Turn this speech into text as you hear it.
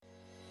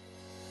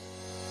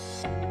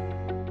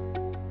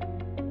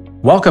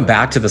Welcome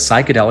back to the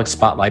Psychedelic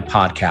Spotlight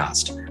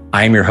podcast.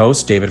 I am your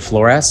host, David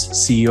Flores,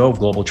 CEO of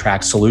Global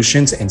Track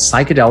Solutions and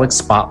Psychedelic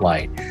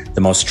Spotlight,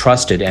 the most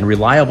trusted and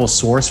reliable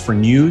source for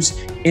news,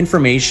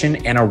 information,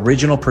 and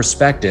original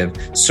perspective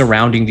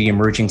surrounding the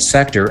emerging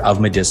sector of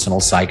medicinal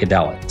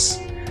psychedelics.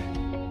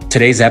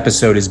 Today's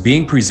episode is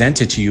being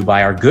presented to you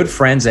by our good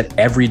friends at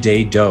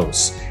Everyday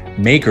Dose,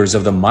 makers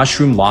of the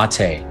Mushroom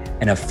Latte,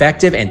 an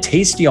effective and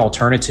tasty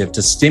alternative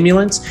to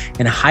stimulants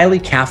and highly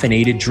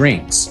caffeinated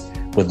drinks.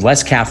 With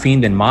less caffeine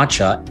than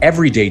matcha,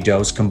 Everyday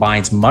Dose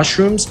combines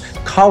mushrooms,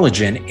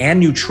 collagen,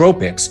 and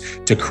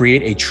nootropics to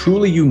create a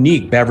truly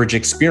unique beverage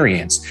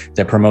experience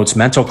that promotes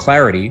mental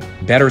clarity,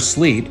 better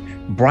sleep,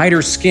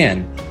 brighter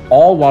skin,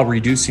 all while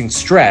reducing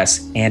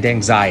stress and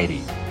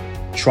anxiety.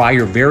 Try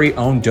your very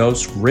own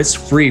dose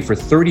risk-free for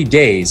 30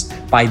 days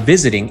by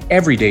visiting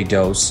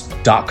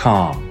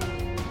everydaydose.com.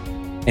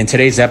 In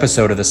today's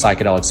episode of the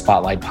Psychedelic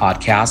Spotlight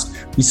podcast,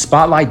 we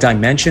spotlight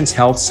Dimensions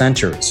Health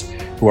Centers,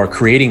 who are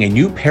creating a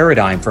new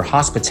paradigm for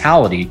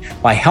hospitality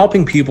by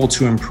helping people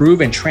to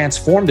improve and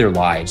transform their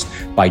lives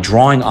by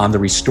drawing on the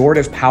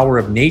restorative power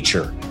of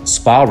nature,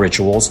 spa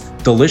rituals,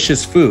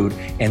 delicious food,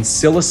 and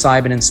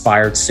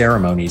psilocybin-inspired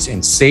ceremonies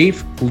in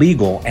safe,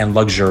 legal, and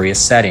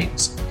luxurious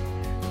settings.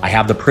 I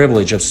have the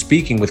privilege of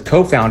speaking with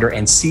co-founder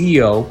and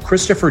CEO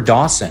Christopher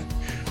Dawson,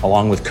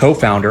 along with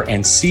co-founder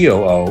and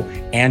COO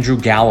Andrew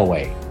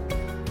Galloway.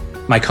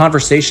 My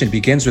conversation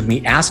begins with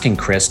me asking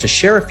Chris to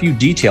share a few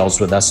details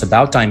with us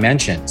about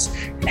Dimensions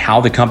and how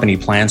the company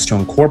plans to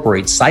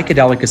incorporate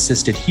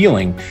psychedelic-assisted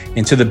healing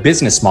into the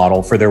business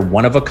model for their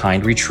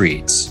one-of-a-kind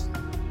retreats.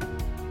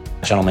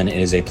 Gentlemen, it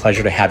is a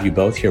pleasure to have you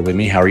both here with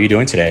me. How are you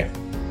doing today?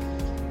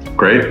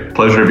 Great.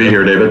 Pleasure to be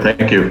here, David.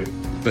 Thank you.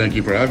 Thank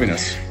you for having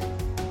us.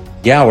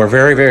 Yeah, we're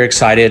very, very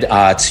excited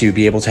to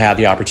be able to have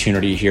the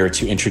opportunity here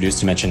to introduce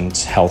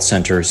Dimensions Health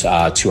Centers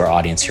to our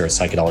audience here at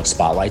Psychedelic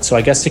Spotlight. So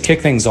I guess to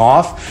kick things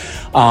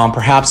off,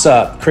 perhaps,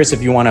 Chris,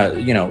 if you want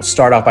to,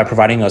 start off by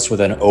providing us with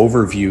an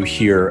overview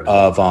here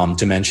of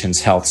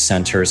Dimensions Health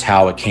Centers,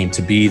 how it came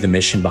to be, the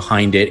mission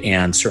behind it,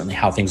 and certainly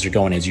how things are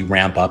going as you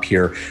ramp up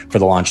here for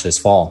the launch this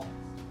fall.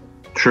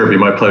 Sure, it'd be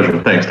my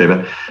pleasure. Thanks,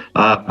 David.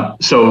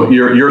 So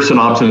your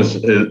synopsis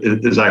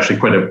is actually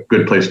quite a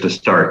good place to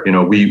start.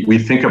 We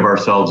think of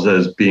ourselves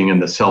as being in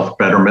the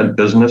self-betterment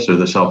business or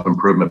the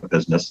self-improvement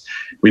business.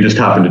 We just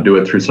happen to do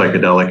it through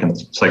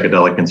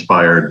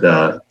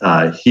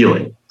psychedelic-inspired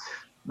healing.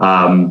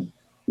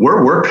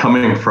 Where we're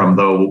coming from,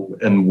 though,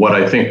 and what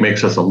I think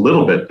makes us a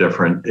little bit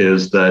different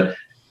is that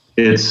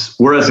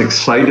we're as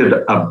excited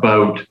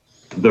about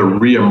the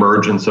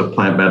reemergence of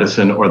plant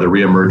medicine or the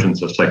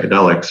reemergence of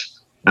psychedelics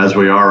as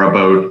we are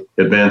about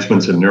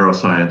advancements in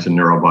neuroscience and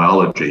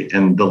neurobiology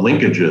and the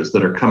linkages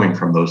that are coming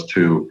from those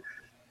two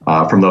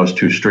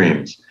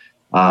streams.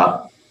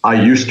 I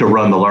used to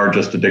run the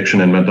largest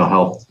addiction and mental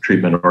health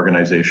treatment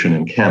organization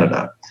in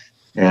Canada,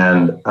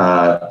 and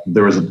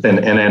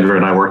and Andrew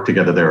and I worked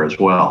together there as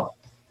well.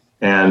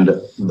 And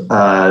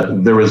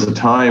there was a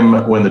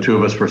time when the two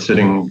of us were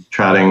sitting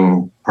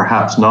chatting,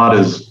 perhaps not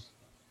as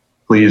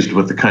pleased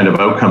with the kind of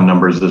outcome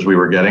numbers as we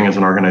were getting as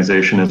an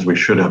organization as we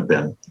should have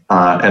been,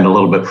 and a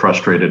little bit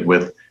frustrated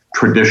with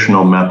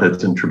traditional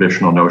methods and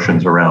traditional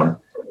notions around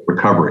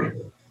recovery.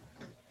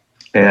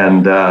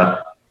 And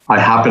I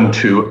happened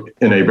to,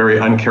 in a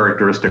very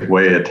uncharacteristic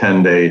way,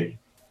 attend a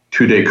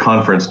 2-day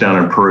conference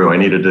down in Peru. I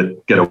needed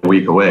to get a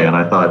week away. And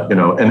I thought,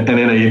 and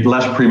in a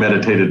less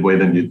premeditated way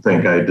than you'd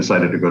think, I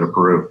decided to go to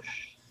Peru.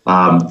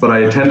 But I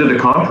attended a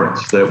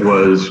conference that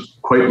was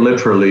quite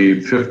literally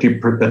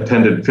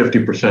attended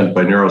 50%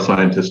 by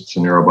neuroscientists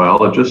and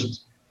neurobiologists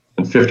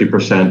and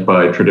 50%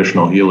 by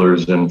traditional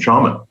healers and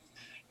shaman.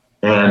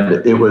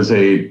 And it was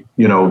a,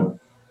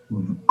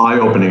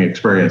 eye-opening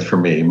experience for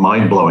me,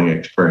 mind-blowing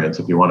experience,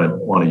 if you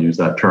want to use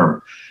that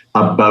term,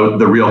 about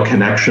the real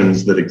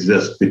connections that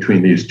exist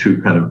between these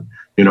two kind of,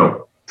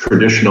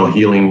 traditional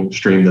healing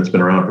stream that's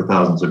been around for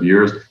thousands of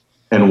years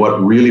and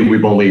what really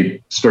we've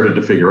only started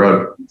to figure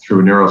out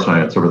through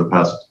neuroscience over the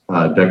past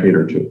decade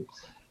or two.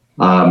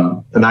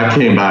 And I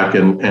came back,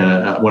 and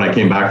when I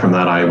came back from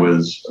that, I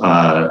was,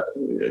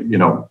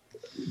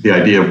 the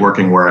idea of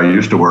working where I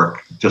used to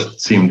work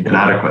just seemed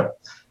inadequate.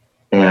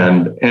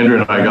 And Andrew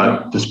and I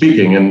got to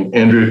speaking, and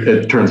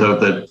it turns out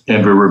that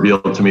Andrew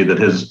revealed to me that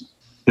his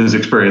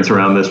experience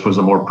around this was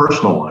a more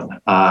personal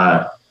one.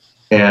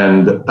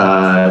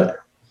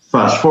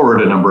 Fast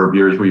forward a number of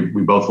years, we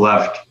both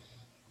left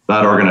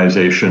that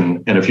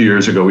organization, and a few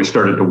years ago, we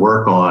started to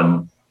work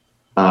on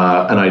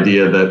an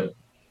idea that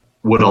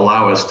would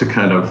allow us to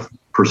kind of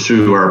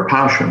pursue our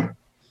passion.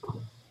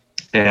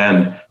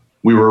 And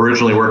we were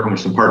originally working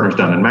with some partners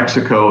down in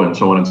Mexico and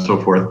so on and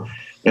so forth.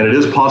 And it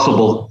is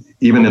possible,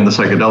 even in the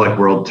psychedelic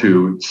world,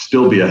 to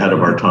still be ahead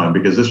of our time,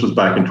 because this was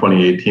back in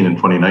 2018 and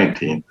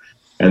 2019.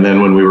 And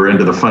then when we were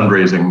into the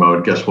fundraising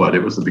mode, guess what?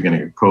 It was the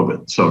beginning of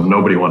COVID. So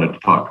nobody wanted to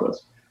talk to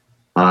us.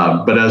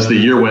 But as the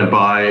year went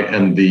by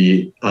and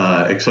the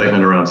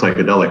excitement around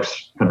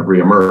psychedelics kind of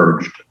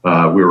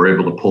reemerged, we were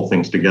able to pull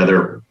things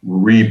together,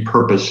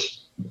 repurpose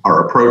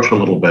our approach a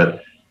little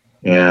bit.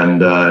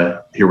 And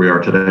here we are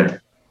today.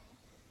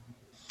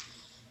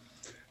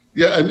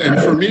 Yeah, and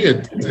for me,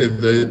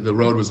 the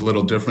road was a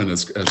little different.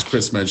 As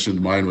Chris mentioned,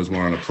 mine was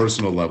more on a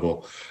personal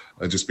level.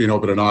 Just being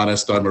open and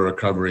honest, I'm a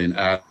recovering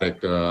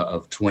addict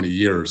of 20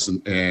 years.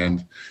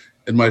 And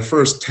in my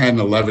first 10,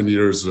 11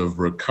 years of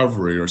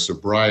recovery or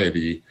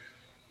sobriety,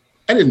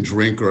 I didn't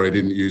drink or I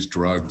didn't use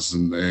drugs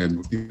and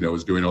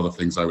was doing all the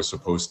things I was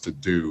supposed to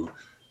do,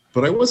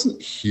 but I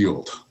wasn't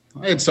healed.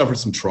 I had suffered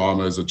some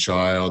trauma as a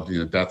child,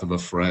 death of a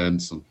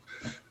friend, some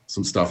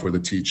stuff with the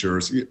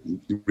teachers, you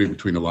read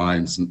between the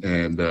lines,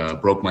 and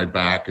broke my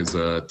back as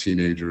a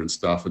teenager and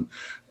stuff.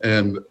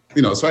 And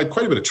so I had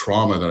quite a bit of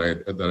trauma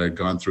that I'd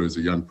gone through as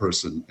a young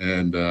person.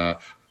 And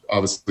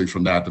obviously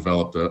from that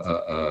developed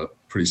a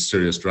pretty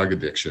serious drug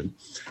addiction.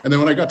 And then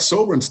when I got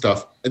sober and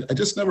stuff, I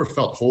just never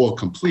felt whole,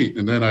 complete.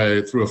 And then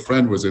I, through a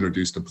friend, was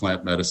introduced to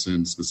plant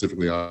medicine,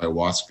 specifically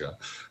ayahuasca,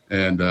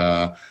 and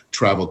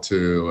traveled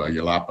to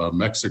Yelapa,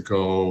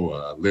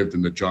 Mexico, lived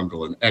in the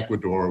jungle in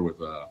Ecuador with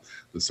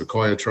the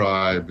Sequoia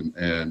tribe.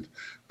 And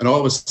all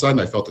of a sudden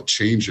I felt a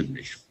change in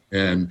me.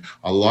 And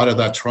a lot of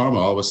that trauma,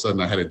 all of a sudden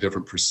I had a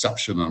different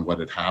perception on what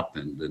had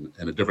happened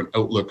and a different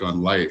outlook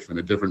on life and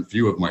a different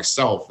view of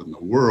myself and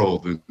the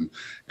world and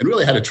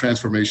really had a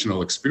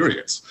transformational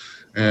experience.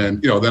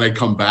 And, then I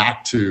come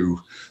back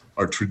to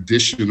our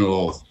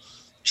traditional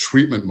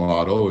treatment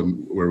model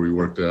and where we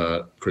worked,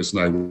 Chris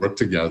and I worked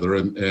together.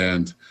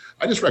 And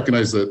I just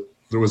recognized that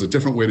there was a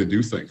different way to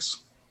do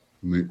things.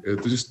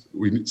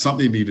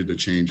 Something needed to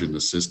change in the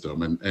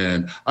system.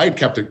 And I had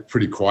kept it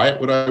pretty quiet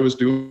what I was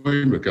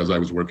doing because I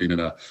was working in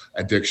a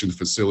addiction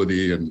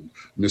facility and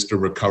Mr.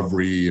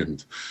 Recovery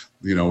and,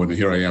 and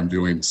here I am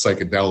doing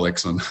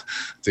psychedelics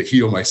to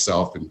heal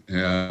myself.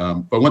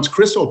 But once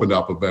Chris opened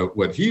up about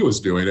what he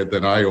was doing,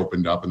 then I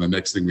opened up. And the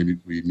next thing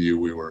we knew,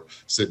 we were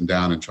sitting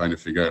down and trying to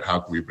figure out how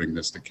can we bring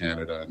this to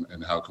Canada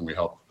and how can we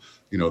help,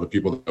 the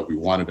people that we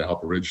wanted to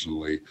help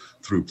originally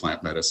through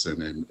plant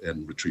medicine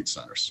and retreat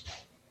centers.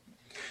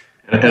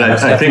 And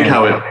I think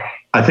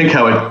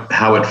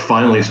how it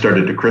finally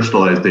started to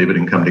crystallize, David,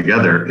 and come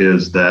together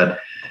is that,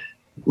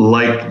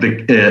 like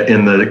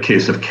in the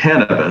case of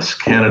cannabis,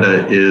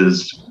 Canada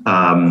is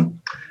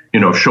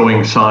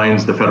showing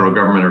signs. The federal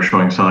government are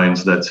showing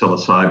signs that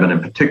psilocybin, in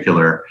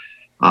particular,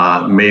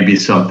 may be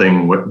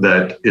something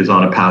that is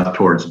on a path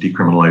towards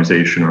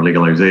decriminalization or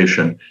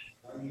legalization,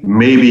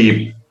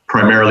 maybe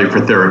primarily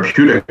for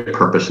therapeutic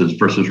purposes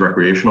versus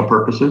recreational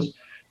purposes,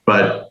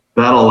 but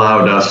that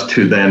allowed us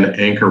to then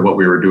anchor what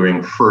we were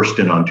doing first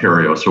in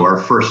Ontario. So our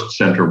first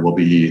center will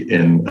be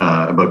in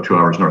about 2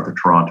 hours north of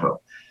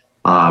Toronto.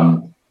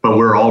 But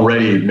we're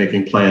already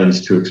making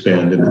plans to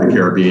expand into the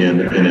Caribbean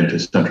and into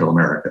Central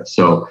America.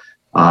 So,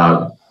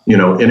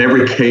 in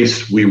every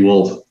case, we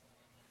will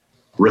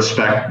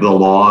respect the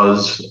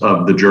laws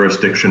of the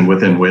jurisdiction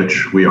within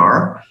which we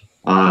are.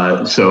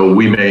 So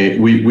we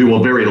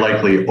will very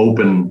likely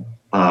open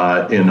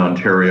in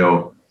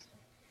Ontario.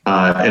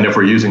 And if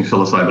we're using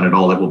psilocybin at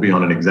all, it will be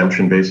on an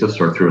exemption basis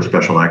or through a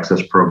special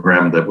access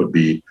program that would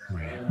be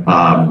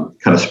kind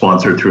of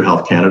sponsored through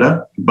Health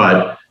Canada.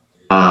 But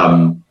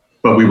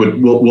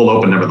we'll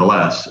open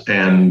nevertheless.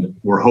 And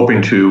we're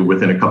hoping to,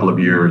 within a couple of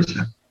years,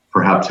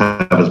 perhaps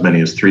have as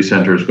many as 3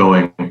 centers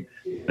going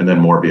and then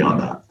more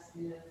beyond that.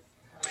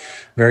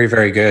 Very,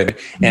 very good.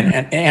 And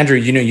Andrew,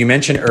 you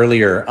mentioned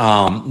earlier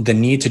the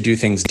need to do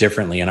things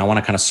differently. And I want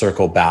to kind of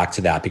circle back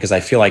to that because I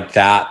feel like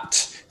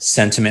that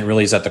sentiment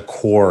really is at the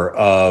core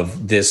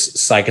of this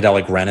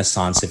psychedelic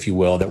renaissance, if you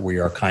will, that we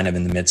are kind of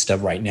in the midst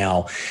of right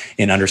now,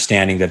 in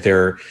understanding that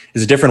there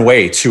is a different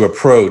way to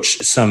approach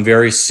some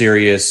very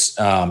serious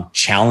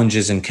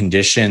challenges and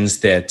conditions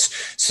that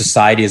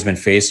society has been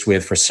faced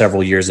with for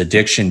several years,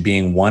 addiction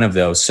being one of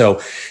those. So,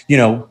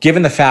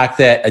 given the fact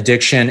that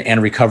addiction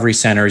and recovery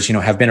centers,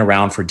 have been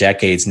around for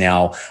decades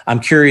now, I'm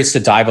curious to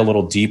dive a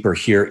little deeper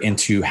here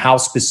into how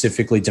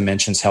specifically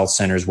Dimensions Health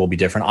Centers will be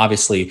different.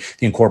 Obviously,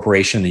 the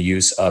incorporation and the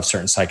use of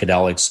certain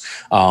psychedelics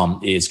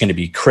is going to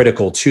be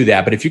critical to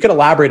that. But if you could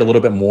elaborate a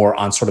little bit more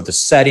on sort of the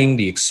setting,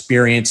 the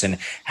experience, and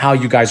how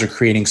you guys are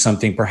creating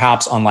something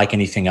perhaps unlike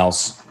anything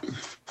else.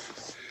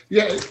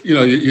 Yeah,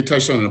 you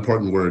touched on an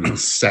important word,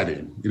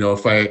 setting.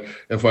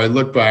 If I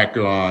look back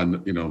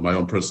on, my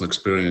own personal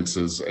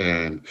experiences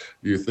and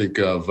you think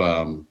of,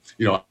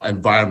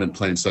 environment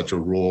playing such a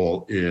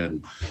role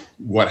in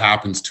what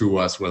happens to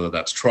us, whether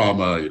that's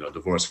trauma,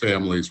 divorced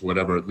families,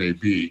 whatever it may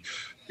be,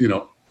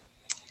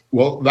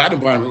 well, that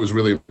environment was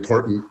really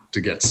important to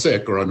get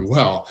sick or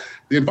unwell.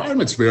 The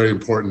environment's very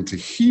important to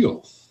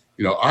heal.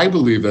 I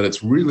believe that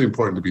it's really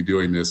important to be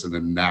doing this in a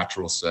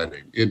natural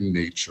setting, in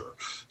nature.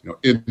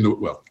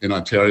 In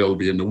Ontario, it would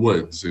be in the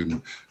woods.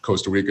 In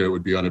Costa Rica, it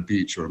would be on a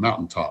beach or a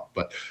mountaintop.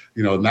 But,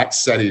 and that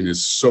setting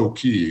is so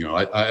key.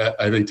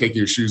 I think taking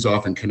your shoes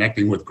off and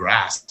connecting with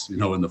grass,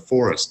 in the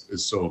forest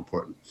is so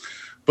important.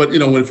 But,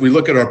 if we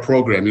look at our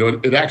program,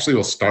 it actually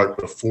will start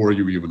before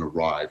you even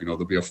arrive.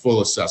 There'll be a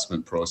full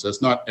assessment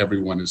process. Not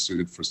everyone is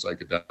suited for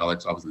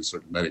psychedelics, obviously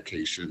certain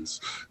medications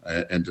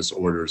and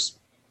disorders.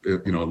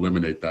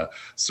 eliminate that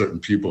certain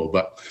people.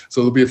 But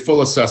so there'll be a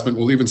full assessment.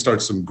 We'll even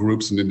start some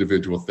groups and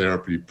individual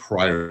therapy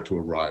prior to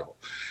arrival.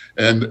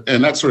 And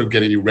that's sort of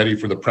getting you ready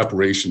for the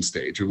preparation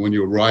stage. And when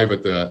you arrive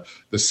at the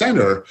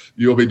center,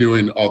 you'll be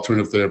doing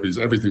alternative therapies,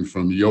 everything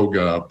from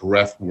yoga,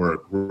 breath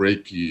work,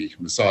 Reiki,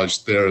 massage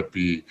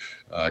therapy,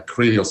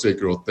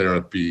 craniosacral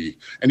therapy,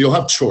 and you'll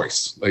have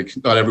choice. Like,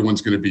 not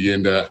everyone's going to be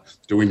into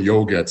doing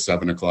yoga at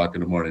 7 o'clock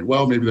in the morning.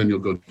 Well, maybe then you'll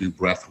go do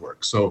breath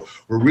work. So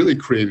we're really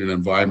creating an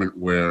environment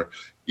where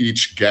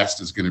each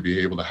guest is going to be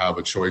able to have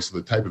a choice of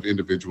the type of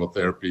individual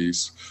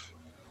therapies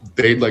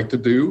they'd like to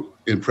do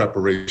in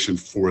preparation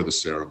for the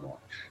ceremony.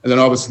 And then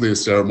obviously the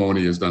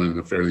ceremony is done in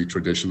a fairly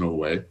traditional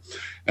way.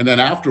 And then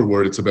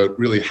afterward, it's about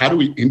really how do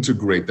we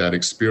integrate that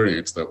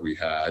experience that we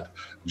had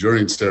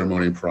during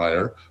ceremony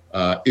prior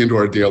into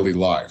our daily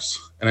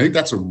lives. And I think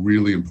that's a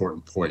really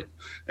important point.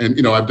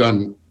 And, I've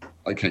done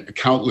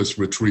countless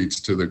retreats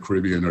to the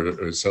Caribbean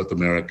or South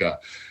America.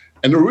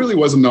 And there really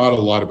was not a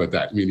lot about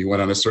that. I mean, you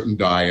went on a certain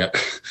diet.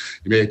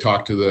 You may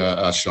talk to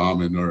the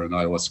shaman or an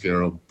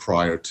ayahuasquero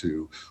prior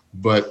to.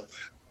 But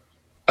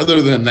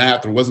other than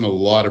that, there wasn't a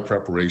lot of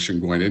preparation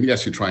going in.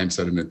 Yes, you try and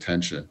set an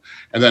intention.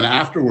 And then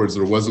afterwards,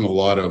 there wasn't a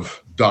lot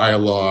of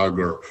dialogue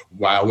or,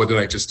 wow, what did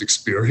I just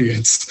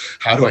experience?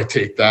 How do I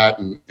take that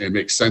and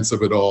make sense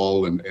of it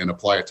all and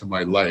apply it to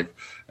my life?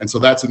 And so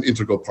that's an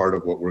integral part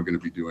of what we're going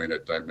to be doing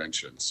at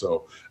Dimension.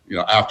 So,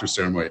 after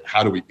ceremony,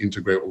 how do we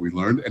integrate what we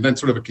learned? And then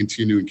sort of a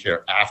continuing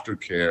care,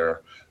 aftercare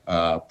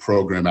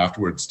program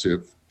afterwards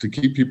to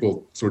keep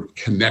people sort of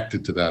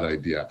connected to that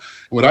idea.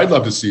 What I'd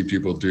love to see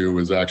people do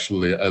is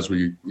actually, as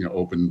we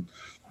open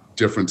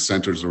different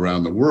centers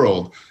around the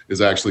world,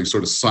 is actually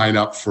sort of sign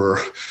up for,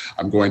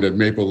 I'm going to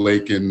Maple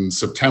Lake in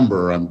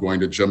September, I'm going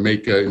to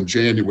Jamaica in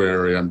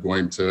January, I'm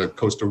going to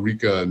Costa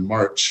Rica in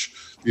March,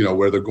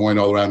 where they're going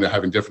all around and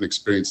having different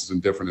experiences in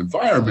different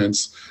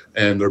environments,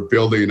 and they're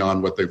building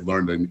on what they've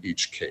learned in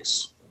each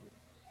case.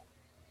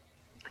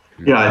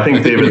 Yeah, I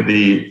think, David,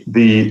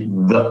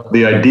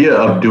 the idea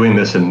of doing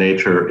this in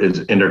nature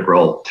is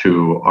integral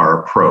to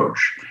our approach.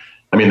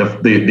 I mean,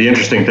 the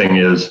interesting thing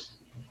is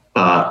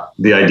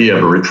the idea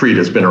of a retreat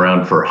has been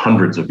around for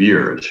hundreds of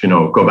years.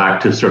 Go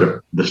back to sort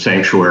of the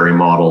sanctuary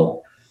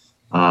model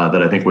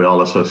that I think we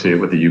all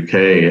associate with the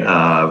UK,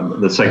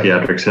 the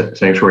psychiatric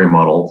sanctuary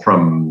model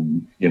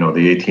from the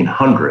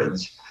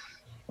 1800s.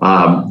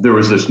 There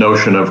was this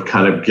notion of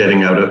kind of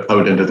getting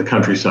out into the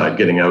countryside,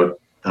 getting out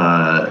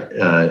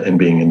and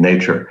being in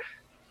nature.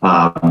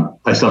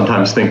 I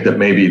sometimes think that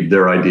maybe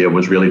their idea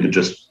was really to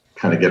just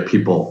kind of get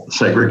people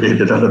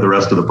segregated out of the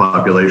rest of the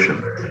population.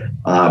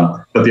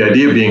 But the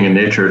idea of being in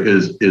nature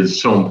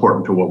is so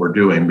important to what we're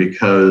doing,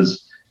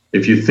 because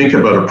if you think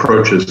about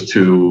approaches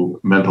to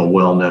mental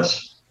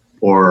wellness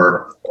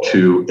or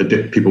to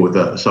people with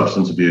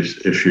substance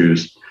abuse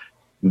issues,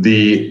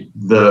 the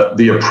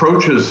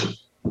approaches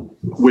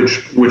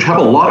which have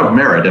a lot of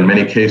merit in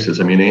many cases.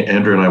 I mean,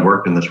 Andrew and I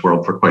worked in this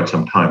world for quite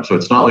some time, so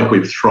it's not like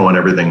we've thrown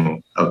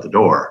everything out the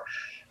door.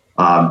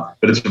 But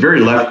it's a very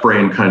left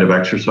brain kind of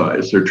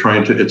exercise.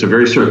 It's a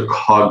very sort of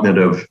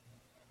cognitive,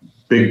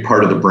 big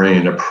part of the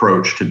brain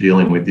approach to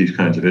dealing with these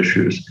kinds of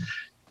issues.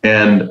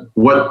 And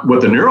what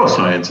the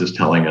neuroscience is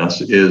telling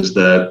us is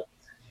that,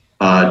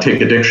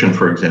 take addiction,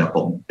 for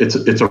example, it's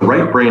a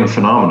right brain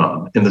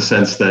phenomenon in the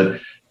sense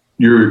that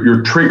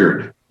you're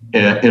triggered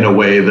in a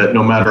way that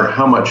no matter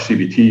how much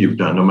CBT you've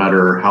done, no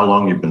matter how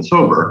long you've been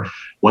sober,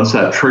 once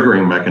that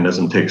triggering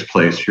mechanism takes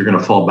place, you're going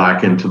to fall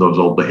back into those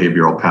old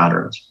behavioral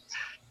patterns.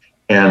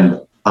 And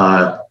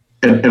part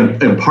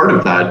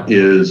of that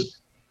is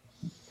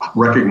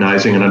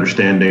recognizing and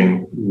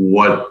understanding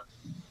what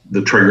the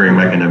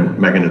triggering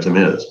mechanism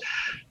is.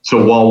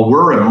 So while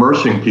we're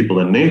immersing people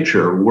in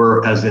nature,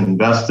 we're as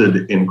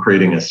invested in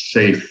creating a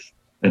safe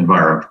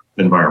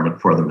environment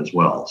for them as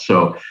well.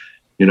 So,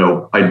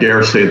 I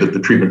dare say that the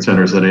treatment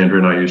centers that Andrew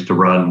and I used to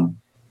run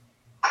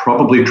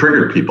probably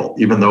triggered people,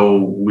 even though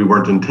we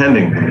weren't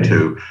intending them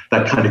to.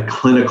 That kind of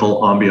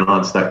clinical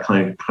ambiance, that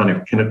kind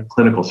of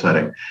clinical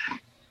setting.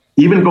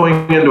 Even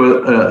going into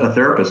a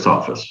therapist's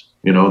office,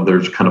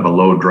 there's kind of a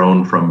low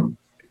drone from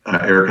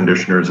air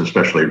conditioners,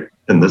 especially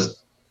in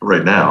this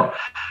right now.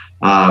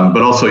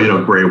 But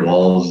also, gray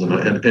walls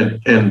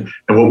and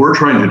what we're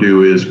trying to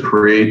do is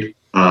create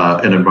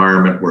an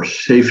environment where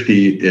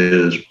safety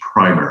is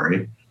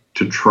primary,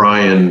 to try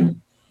and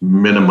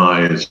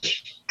minimize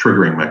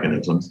triggering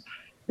mechanisms,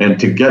 and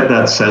to get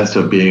that sense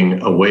of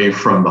being away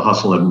from the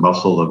hustle and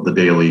bustle of the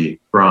daily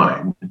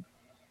grind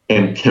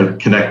and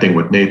connecting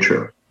with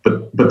nature.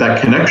 But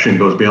that connection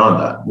goes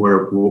beyond that,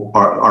 where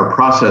our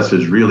process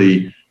is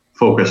really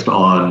focused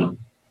on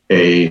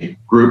a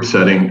group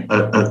setting,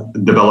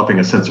 developing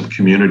a sense of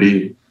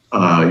community.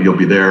 You'll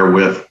be there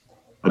with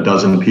a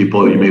dozen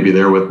people. You may be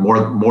there with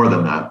more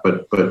than that,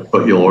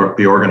 but you'll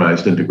be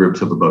organized into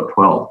groups of about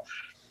 12.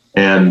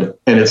 And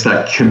it's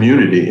that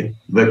community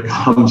that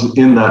comes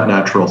in that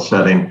natural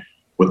setting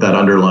with that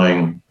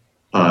underlying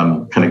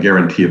kind of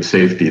guarantee of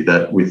safety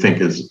that we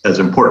think is as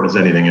important as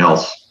anything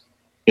else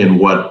in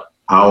what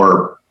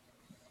our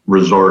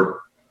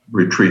resort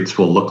retreats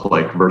will look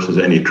like versus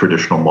any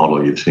traditional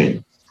model you've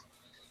seen.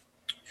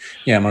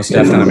 Yeah, most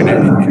definitely.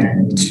 I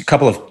mean, a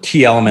couple of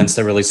key elements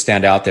that really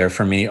stand out there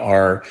for me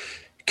are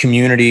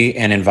community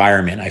and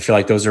environment. I feel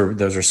like those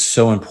are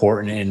so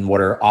important in what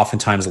are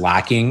oftentimes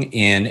lacking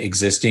in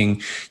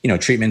existing,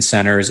 treatment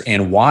centers,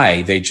 and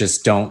why they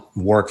just don't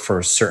work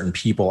for certain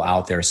people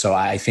out there. So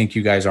I think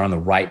you guys are on the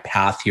right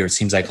path here. It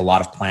seems like a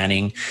lot of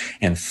planning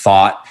and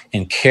thought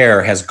and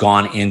care has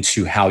gone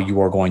into how you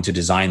are going to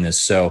design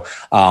this. So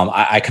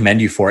I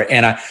commend you for it.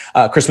 And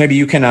Chris, maybe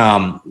you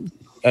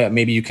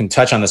can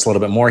touch on this a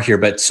little bit more here.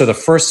 But so the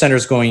first center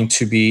is going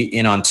to be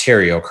in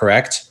Ontario,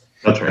 correct?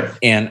 That's right.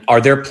 And are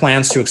there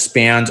plans to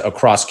expand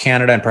across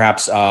Canada and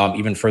perhaps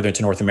even further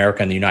into North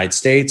America and the United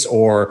States,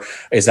 or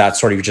is that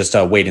sort of just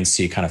a wait and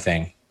see kind of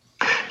thing?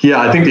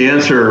 Yeah, I think the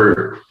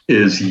answer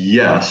is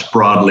yes,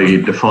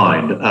 broadly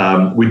defined.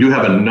 We do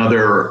have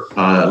another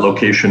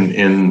location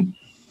in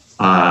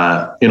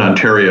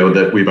Ontario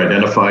that we've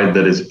identified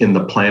that is in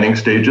the planning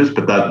stages,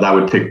 but that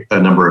would take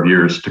a number of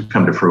years to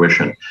come to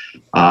fruition.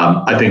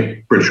 I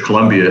think British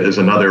Columbia is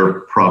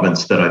another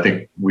province that I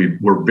think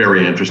we're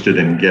very interested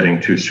in getting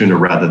to sooner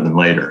rather than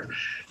later.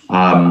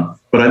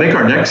 But I think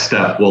our next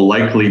step will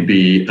likely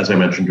be, as I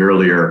mentioned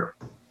earlier,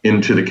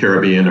 into the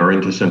Caribbean or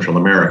into Central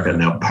America.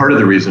 Now, part of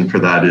the reason for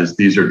that is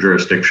these are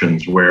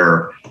jurisdictions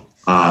where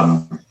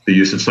the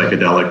use of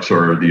psychedelics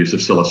or the use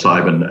of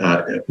psilocybin,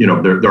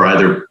 they're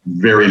either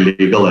very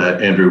legal.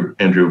 Andrew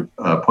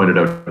pointed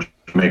out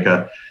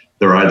Jamaica.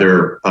 They're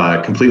either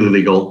completely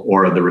legal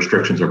or the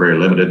restrictions are very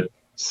limited.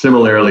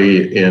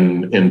 Similarly,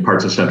 in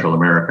parts of Central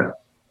America.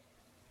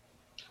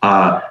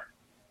 I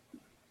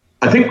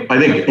think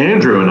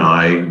Andrew and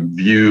I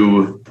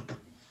view,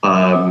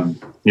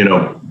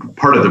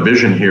 part of the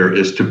vision here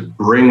is to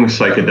bring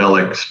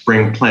psychedelics,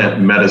 bring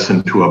plant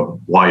medicine to a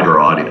wider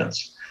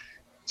audience.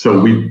 So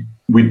we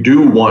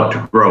do want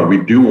to grow. We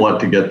do want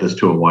to get this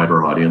to a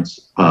wider audience.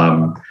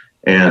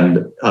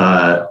 And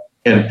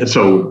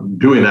so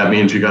doing that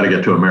means you got to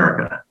get to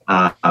America.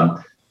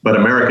 But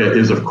America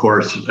is, of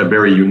course, a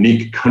very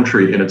unique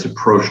country in its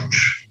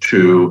approach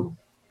to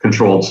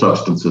controlled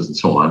substances and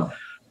so on.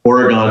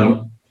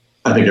 Oregon,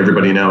 I think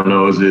everybody now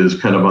knows, is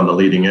kind of on the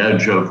leading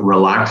edge of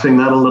relaxing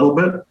that a little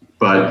bit.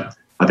 But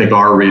I think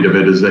our read of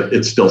it is that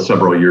it's still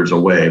several years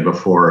away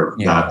before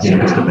that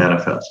seems to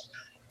manifest.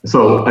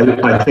 So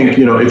I think,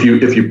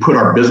 if you put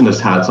our business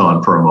hats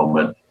on for a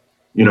moment,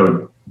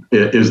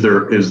 is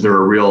there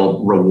a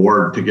real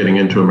reward to getting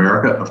into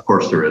America? Of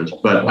course there is,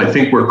 but I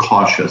think we're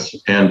cautious.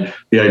 And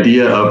the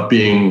idea of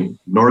being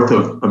north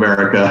of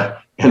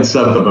America and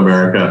south of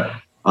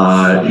America,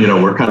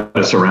 we're kind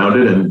of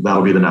surrounded, and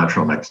that'll be the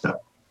natural next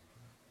step.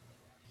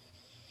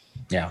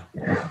 Yeah,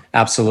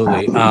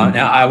 absolutely.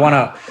 Now I want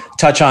to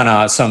touch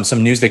on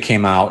some news that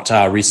came out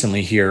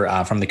recently here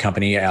from the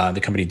company. The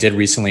company did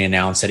recently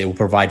announce that it will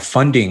provide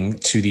funding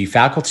to the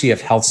Faculty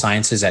of Health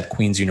Sciences at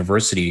Queen's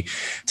University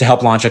to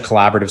help launch a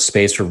collaborative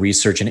space for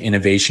research and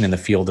innovation in the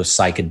field of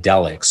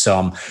psychedelics. So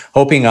I'm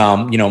hoping,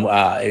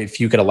 if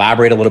you could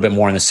elaborate a little bit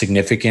more on the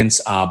significance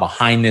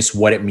behind this,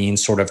 what it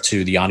means sort of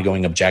to the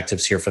ongoing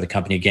objectives here for the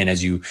company, again,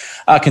 as you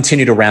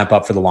continue to ramp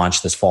up for the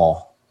launch this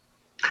fall.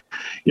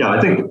 Yeah,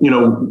 I think,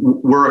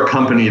 we're a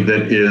company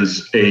that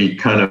is a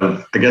kind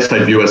of, I guess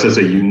I view us as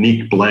a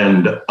unique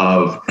blend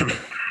of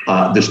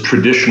this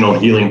traditional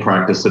healing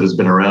practice that has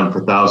been around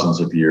for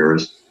thousands of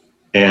years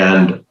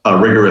and a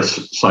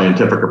rigorous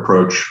scientific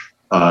approach,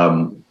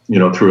 through a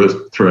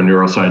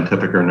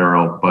neuroscientific or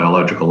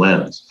neurobiological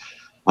lens.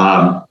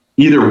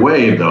 Either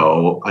way,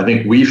 though, I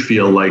think we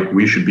feel like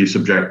we should be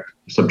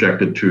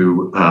subjected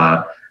to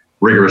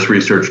rigorous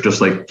research,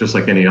 just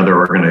like any other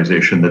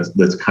organization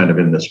that's kind of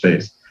in this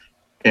space.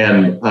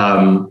 And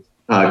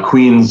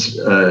Queen's,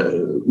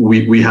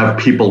 we have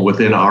people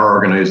within our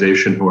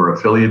organization who are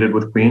affiliated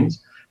with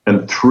Queen's,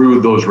 and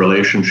through those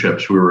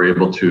relationships, we were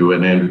able to,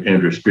 and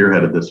Andrew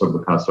spearheaded this over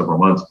the past several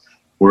months,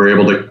 we were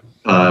able to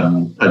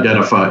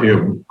identify,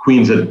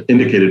 Queen's had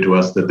indicated to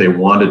us that they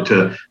wanted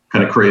to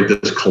kind of create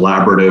this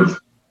collaborative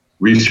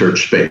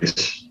research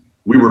space.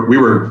 We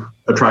were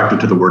attracted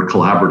to the word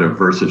collaborative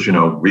versus,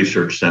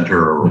 research center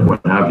or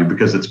what have you,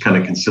 because it's kind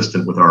of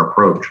consistent with our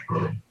approach.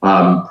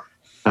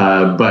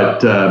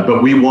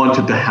 But we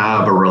wanted to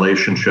have a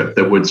relationship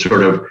that would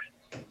sort of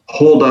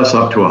hold us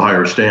up to a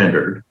higher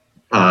standard.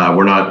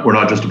 We're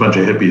not just a bunch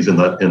of hippies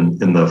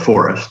in the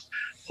forest.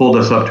 Hold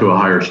us up to a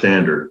higher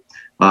standard,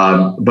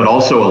 but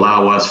also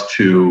allow us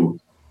to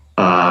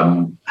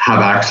have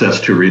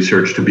access to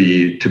research, to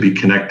be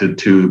connected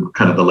to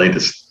kind of the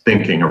latest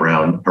thinking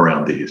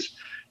around these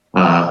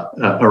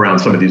around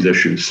some of these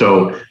issues.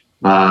 So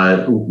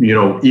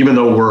even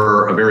though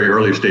we're a very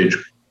early stage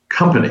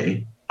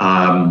company.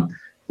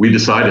 We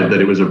decided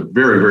that it was a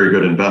very, very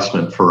good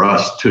investment for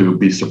us to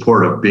be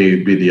supportive,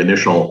 be the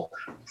initial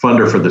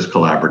funder for this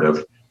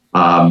collaborative,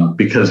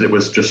 because it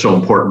was just so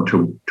important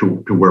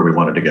to where we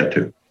wanted to get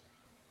to.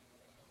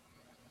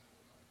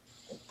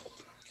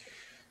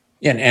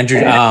 Yeah, and Andrew,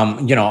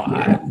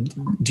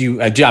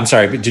 I'm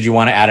sorry, but did you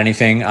want to add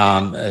anything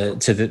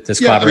to this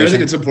collaboration? I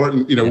think it's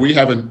important. We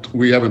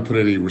haven't put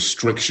any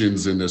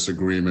restrictions in this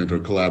agreement or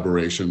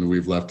collaboration.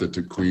 We've left it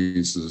to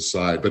Queens to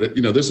decide. But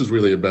this is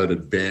really about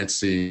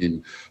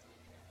advancing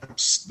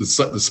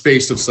the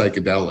space of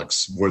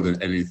psychedelics more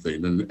than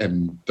anything,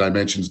 and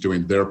Dimension's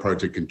doing their part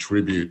to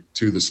contribute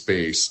to the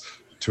space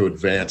to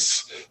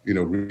advance,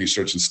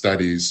 research and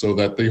studies so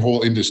that the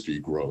whole industry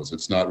grows.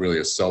 It's not really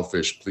a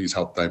selfish, please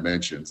help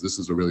Dimensions. This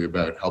is really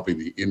about helping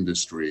the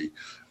industry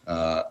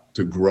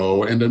to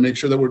grow and to make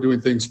sure that we're doing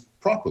things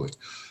properly.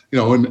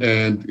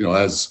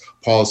 As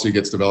policy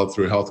gets developed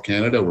through Health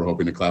Canada, we're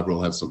hoping the collaborative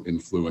will have some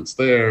influence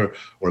there,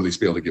 or at least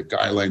be able to give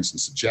guidelines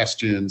and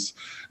suggestions.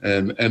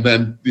 And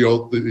then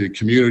the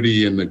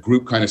community and the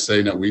group kind of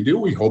saying that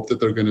we hope that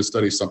they're going to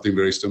study something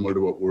very similar to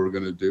what we're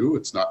going to do.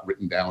 It's not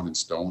written down in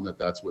stone that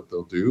that's what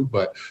they'll do,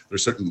 but they're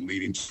certainly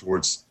leading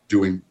towards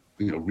doing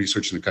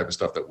research and the type of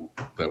stuff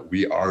that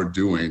we are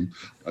doing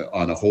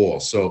on a whole.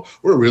 So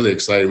we're really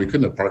excited. We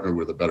couldn't have partnered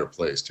with a better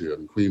place too. I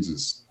mean, Queens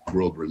is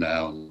world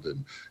renowned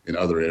and in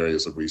other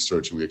areas of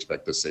research, and we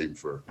expect the same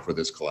for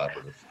this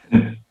collaborative.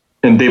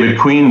 And David,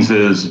 Queens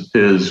is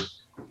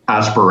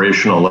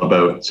aspirational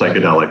about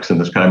psychedelics in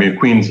this kind. I mean,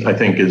 Queens, I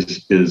think,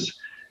 is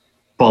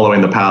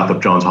following the path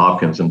of Johns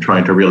Hopkins and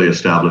trying to really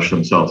establish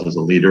themselves as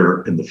a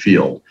leader in the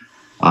field.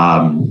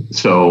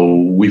 So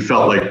we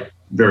felt like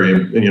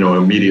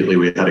immediately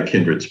we had a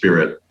kindred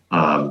spirit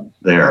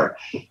there.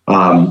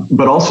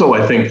 But also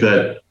I think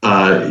that,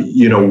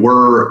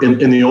 we're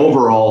in the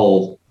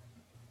overall,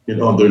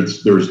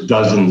 there's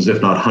dozens,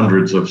 if not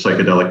hundreds of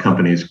psychedelic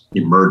companies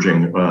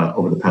emerging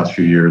over the past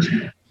few years.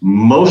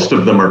 Most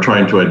of them are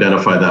trying to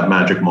identify that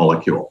magic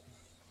molecule.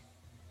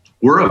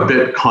 We're a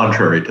bit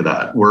contrary to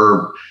that.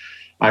 We're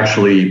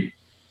actually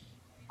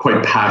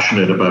quite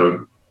passionate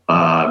about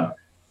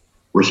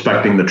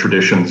respecting the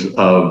traditions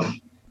of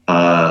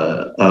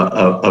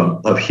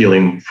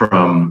healing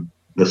from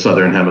the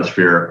Southern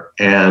Hemisphere.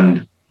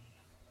 And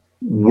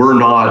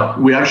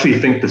we actually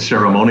think the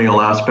ceremonial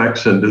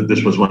aspects, and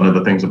this was one of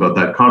the things about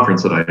that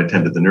conference that I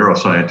attended, the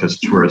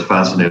neuroscientists were as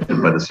fascinated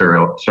by the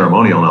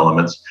ceremonial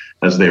elements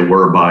as they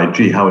were by,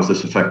 how is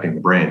this affecting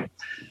the brain?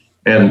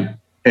 So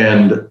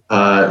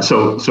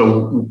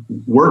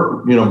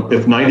we're,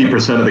 if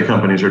 90% of the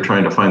companies are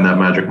trying to find that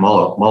magic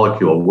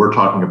molecule, we're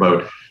talking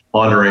about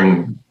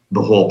honoring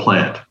the whole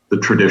plant, the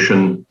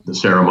tradition, the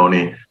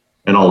ceremony,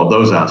 and all of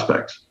those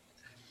aspects.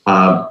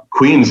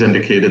 Queens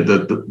indicated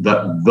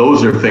that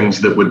those are things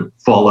that would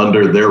fall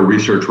under their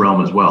research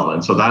realm as well.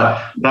 And so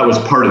that was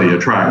part of the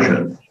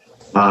attraction.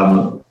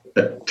 To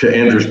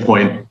Andrew's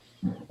point,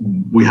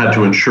 we had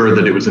to ensure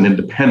that it was an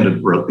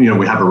independent,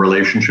 we have a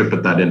relationship,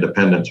 but that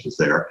independence was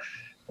there,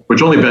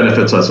 which only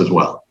benefits us as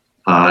well.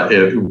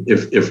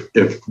 If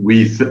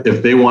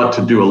they want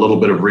to do a little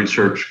bit of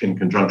research in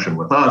conjunction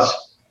with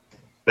us,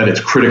 then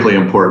it's critically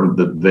important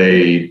that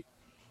they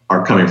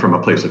are coming from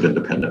a place of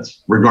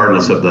independence,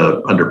 regardless of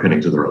the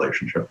underpinnings of the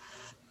relationship.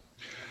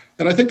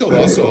 And I think they'll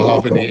also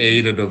help in the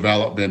aid and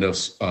development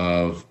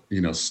of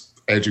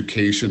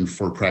education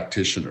for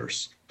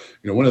practitioners.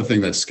 One of the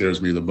things that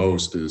scares me the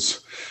most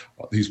is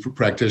these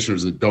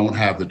practitioners that don't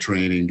have the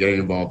training, getting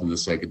involved in the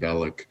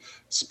psychedelic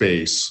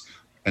space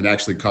and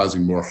actually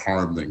causing more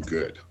harm than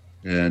good.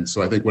 And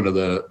so I think one of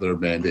their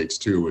mandates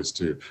too is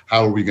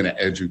how are we going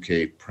to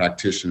educate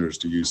practitioners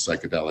to use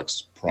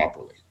psychedelics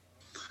properly,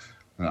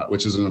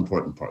 which is an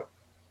important part.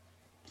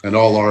 And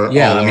all our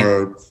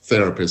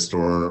therapists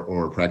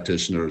or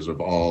practitioners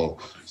have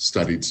all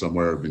studied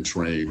somewhere, been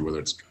trained, whether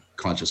it's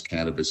conscious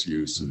cannabis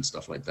use and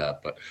stuff like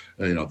that. But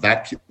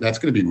that's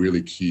going to be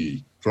really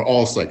key for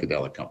all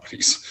psychedelic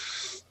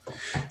companies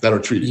that are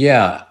treating.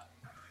 Yeah.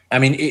 I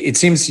mean, it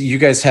seems you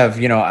guys have,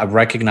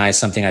 recognized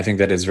something I think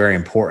that is very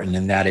important.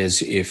 And that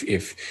is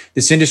if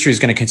this industry is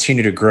going to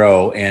continue to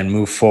grow and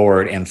move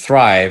forward and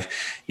thrive,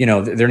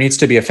 there needs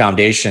to be a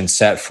foundation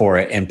set for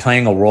it, and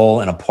playing a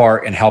role and a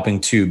part in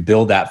helping to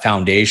build that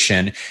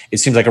foundation. It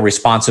seems like a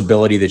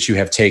responsibility that you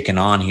have taken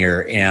on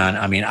here. And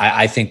I mean,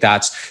 I think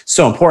that's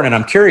so important.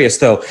 And I'm curious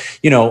though,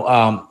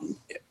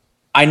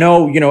 I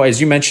know, as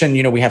you mentioned,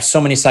 we have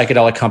so many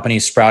psychedelic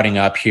companies sprouting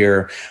up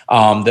here.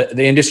 The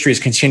industry is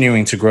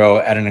continuing to grow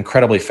at an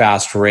incredibly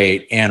fast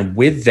rate. And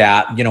with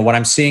that, what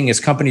I'm seeing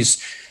is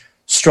companies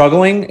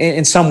struggling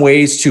in some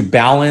ways to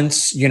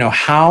balance,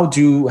 how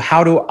do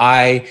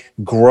I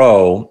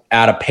grow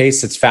at a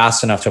pace that's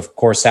fast enough to, of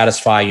course,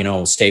 satisfy,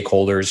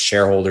 stakeholders,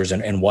 shareholders,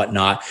 and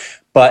whatnot,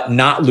 but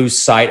not lose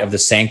sight of the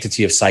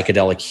sanctity of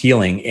psychedelic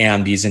healing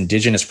and these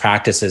indigenous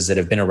practices that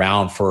have been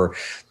around for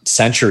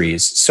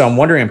centuries. So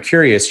I'm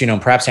curious,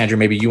 perhaps Andrew,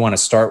 maybe you want to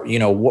start,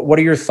 what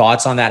are your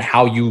thoughts on that?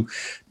 How you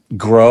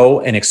grow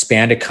and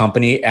expand a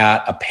company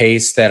at a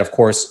pace that, of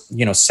course,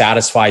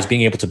 satisfies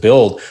being able to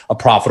build a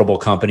profitable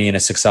company and a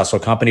successful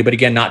company, but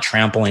again, not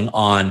trampling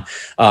on,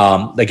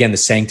 the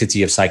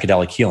sanctity of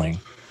psychedelic healing.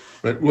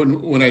 But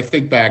when I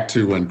think back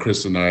to when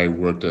Chris and I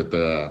worked in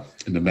the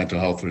mental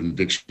health and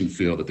addiction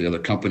field at the other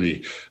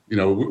company,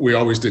 we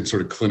always did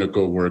sort of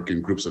clinical work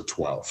in groups of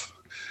 12.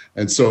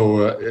 And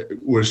so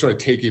we're sort of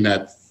taking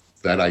that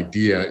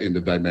idea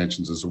into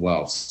dimensions as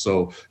well.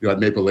 So, at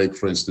Maple Lake,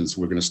 for instance,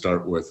 we're going to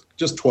start with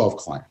just 12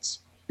 clients.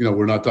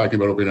 We're not talking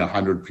about opening a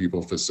 100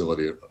 people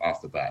facility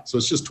off the bat. So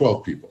it's just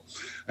 12 people.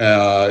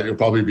 It'll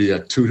probably be a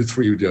 2 to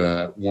 3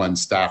 to 1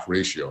 staff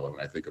ratio when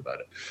I think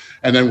about it.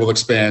 And then we'll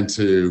expand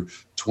to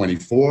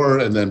 24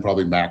 and then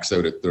probably max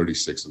out at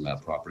 36 in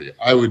that property.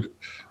 I would,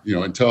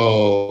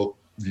 until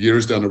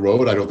years down the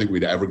road, I don't think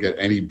we'd ever get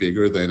any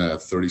bigger than a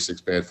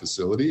 36-bed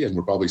facility. And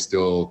we're probably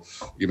still,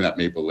 even at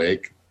Maple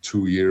Lake, a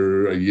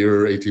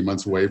year, 18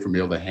 months away from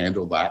being able to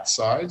handle that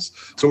size.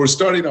 So we're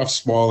starting off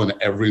small in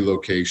every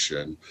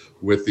location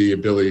with the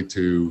ability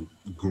to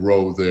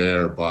grow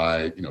there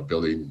by,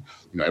 building,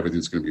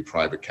 everything's going to be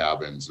private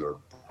cabins or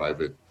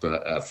private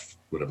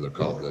whatever they're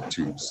called, the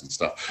tubes and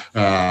stuff.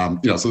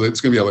 So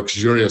it's going to be a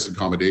luxurious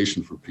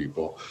accommodation for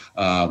people,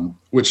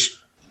 which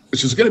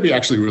is going to be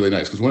actually really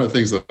nice, because one of the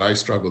things that I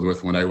struggled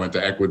with when I went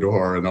to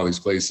Ecuador and all these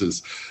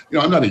places,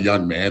 I'm not a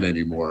young man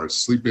anymore.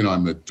 Sleeping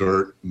on the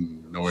dirt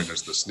and knowing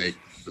there's the snake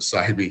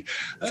beside me,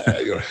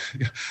 I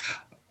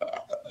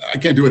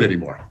can't do it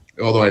anymore.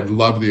 Although I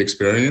love the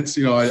experience,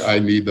 I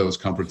need those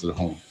comforts at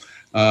home.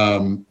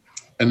 And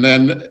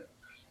then,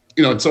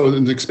 so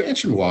in the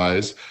expansion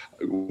wise,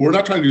 we're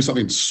not trying to do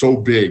something so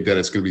big that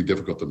it's going to be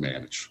difficult to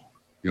manage.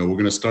 We're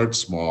going to start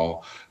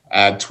small,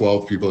 add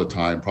 12 people at a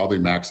time, probably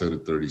max out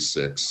at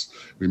 36.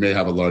 We may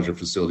have a larger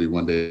facility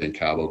one day in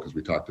Cabo, because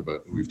we've talked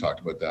about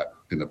that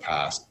in the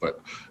past. But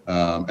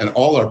and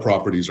all our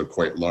properties are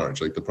quite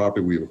large. Like the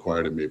property we've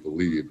acquired in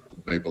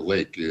Maple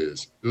Lake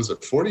is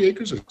it 40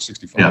 acres or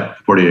 65? Yeah,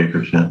 40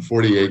 acres. Yeah,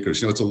 40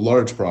 acres. It's a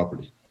large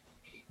property.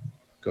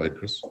 Go ahead,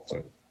 Chris.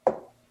 Sorry.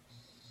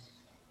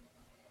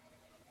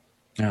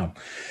 No.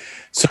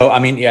 So,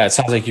 it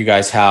sounds like you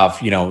guys have,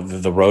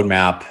 the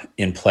roadmap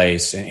in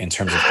place in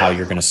terms of how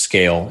you're going to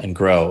scale and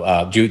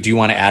grow. Do you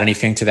want to add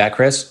anything to that,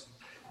 Chris?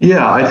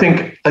 Yeah, I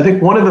think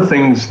one of the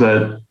things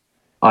that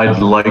I'd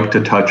like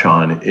to touch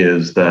on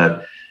is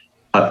that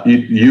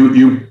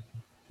you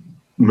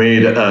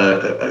made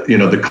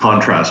the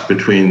contrast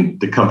between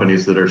the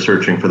companies that are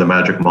searching for the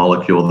magic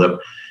molecule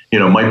that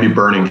might be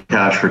burning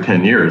cash for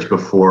 10 years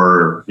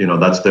before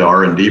that's the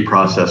R&D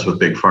process with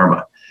big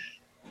pharma.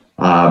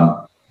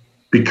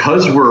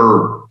 Because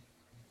we're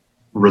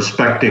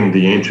respecting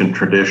the ancient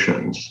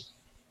traditions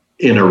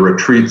in a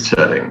retreat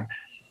setting,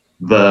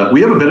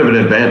 we have a bit of an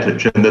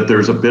advantage in that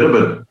there's a bit of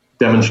a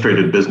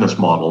demonstrated business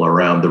model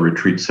around the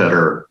retreat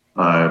center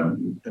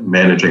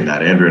managing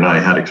that. Andrew and I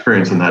had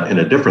experience in that in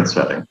a different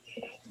setting,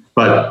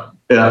 but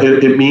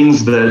it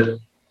means that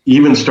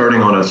even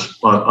starting on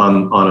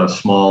a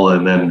small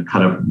and then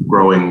kind of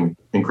growing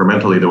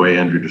incrementally the way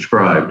Andrew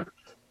described,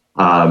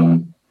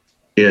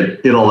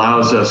 it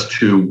allows us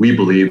to, we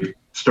believe,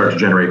 start to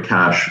generate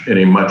cash in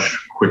a much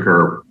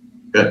quicker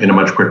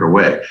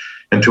way.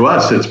 And to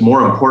us, it's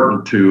more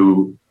important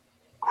to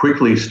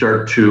quickly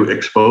start to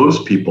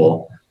expose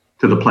people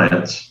to the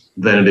plants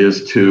than it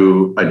is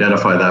to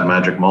identify that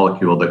magic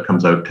molecule that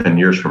comes out 10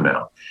 years from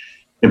now.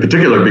 In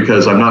particular,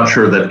 because I'm not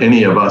sure that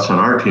any of us on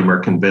our team are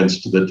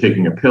convinced that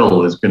taking a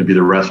pill is going to be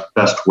the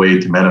best way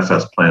to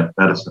manifest plant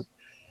medicine.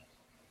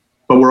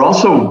 But we're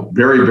also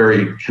very,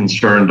 very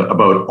concerned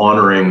about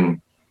honoring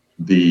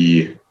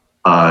the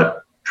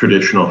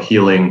traditional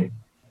healing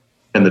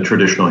and the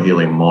traditional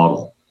healing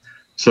model.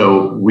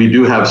 So we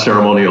do have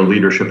ceremonial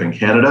leadership in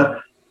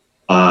Canada.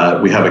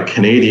 We have a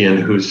Canadian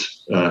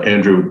who's,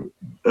 Andrew,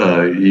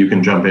 you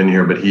can jump in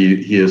here, but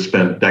he has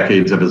spent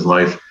decades of his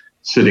life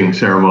sitting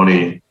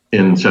ceremony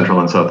in Central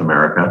and South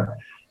America.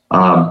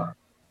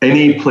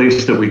 Any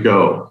place that we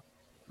go,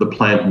 the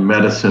plant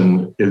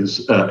medicine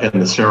is,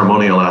 and the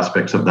ceremonial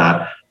aspects of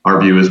that,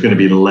 our view is going to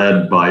be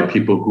led by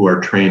people who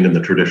are trained in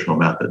the traditional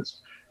methods.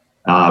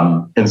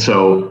 And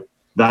so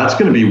that's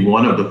going to be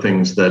one of the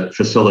things that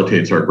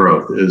facilitates our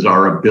growth, is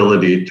our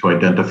ability to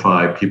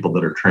identify people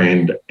that are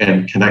trained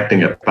and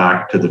connecting it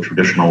back to the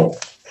traditional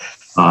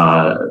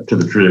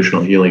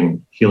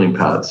healing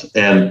paths.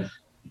 And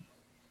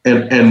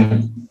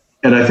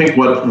I think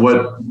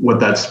what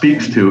that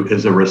speaks to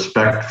is a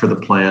respect for the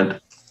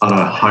plant on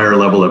a higher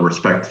level of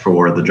respect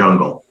for the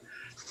jungle.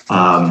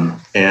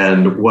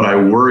 And what I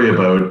worry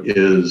about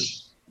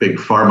is big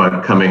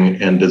pharma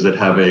coming, and does it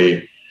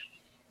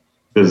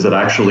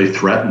actually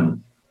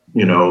threaten,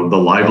 the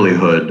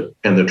livelihood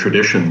and the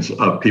traditions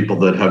of people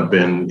that have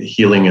been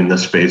healing in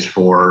this space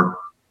for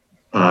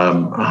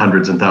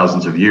hundreds and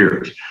thousands of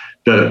years?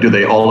 Do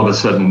they all of a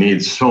sudden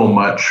need so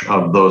much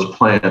of those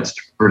plants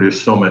to produce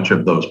so much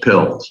of those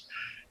pills?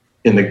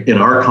 In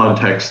our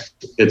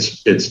context,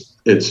 it's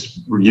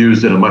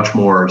used in a much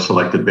more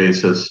selected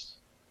basis,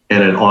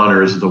 and it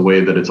honors the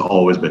way that it's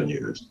always been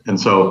used. And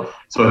so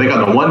I think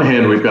on the one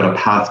hand, we've got a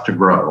path to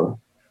grow.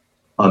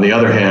 On the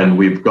other hand,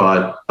 we've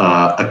got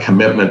a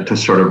commitment to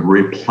sort of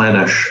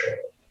replenish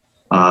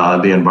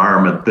the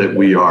environment that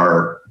we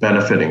are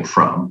benefiting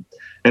from.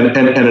 And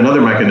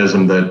another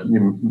mechanism that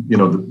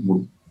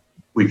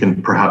we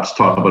can perhaps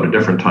talk about a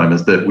different time,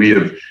 is that we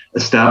have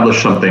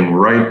established something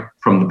right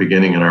from the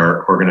beginning in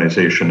our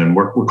organization, and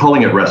we're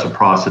calling it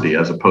reciprocity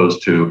as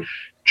opposed to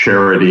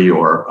charity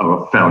or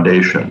a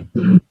foundation.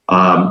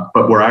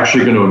 But we're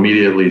actually going to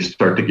immediately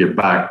start to give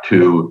back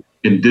to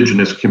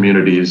Indigenous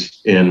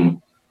communities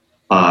in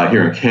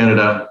here in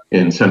Canada,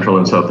 in Central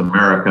and South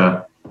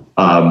America.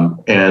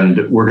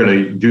 And we're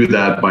going to do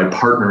that by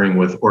partnering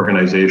with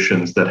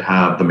organizations that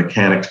have the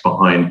mechanics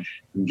behind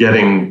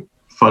getting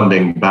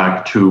funding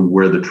back to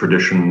where the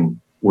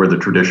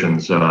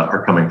traditions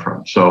are coming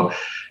from. So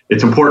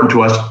it's important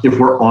to us, if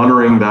we're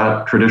honoring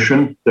that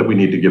tradition, that we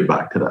need to give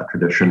back to that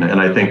tradition. And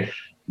I think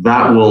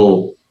that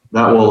will,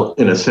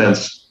 in a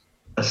sense,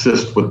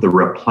 assist with the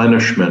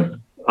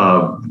replenishment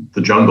of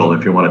the jungle,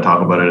 if you want to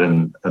talk about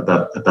it at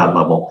that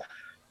level.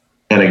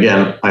 And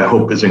again, I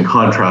hope is in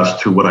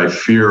contrast to what I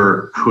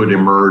fear could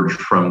emerge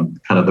from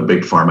kind of the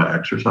big pharma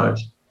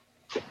exercise.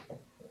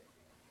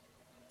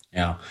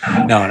 Yeah,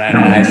 no, and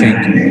I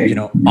think,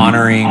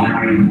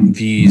 honoring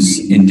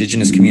these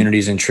Indigenous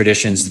communities and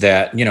traditions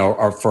that,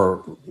 are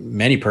for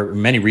many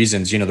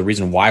reasons, the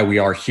reason why we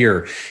are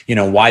here,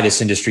 why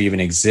this industry even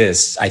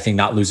exists. I think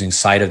not losing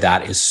sight of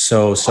that is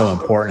so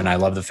important. And I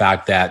love the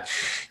fact that,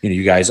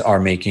 you guys are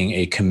making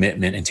a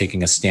commitment and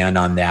taking a stand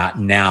on that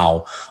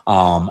now.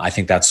 I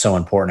think that's so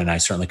important. And I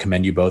certainly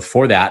commend you both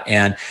for that.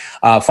 And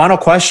final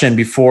question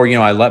before,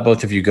 I let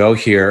both of you go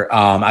here.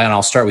 And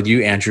I'll start with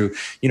you, Andrew.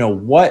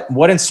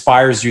 What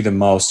inspires you the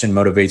most and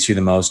motivates you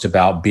the most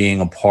about being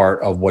a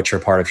part of what you're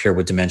part of here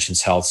with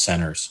Dimensions Health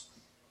Centers?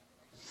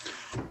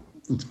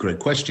 That's a great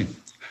question.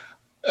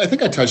 I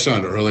think I touched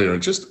on it earlier,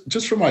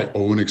 just from my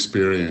own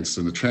experience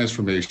and the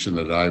transformation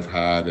that I've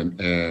had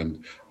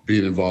and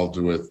being involved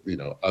with,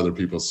 other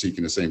people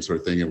seeking the same sort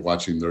of thing and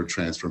watching their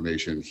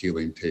transformation,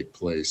 healing take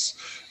place.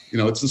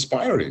 It's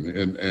inspiring.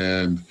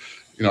 And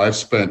I've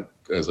spent,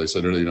 as I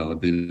said earlier,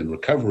 being in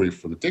recovery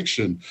from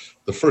addiction,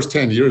 the first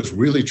 10 years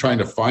really trying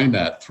to find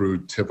that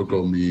through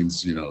typical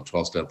means,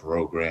 12-step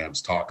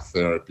programs, talk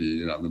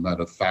therapy, the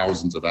amount of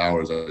thousands of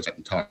hours I spent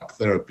in talk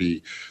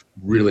therapy,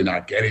 really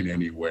not getting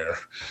anywhere.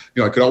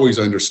 I could always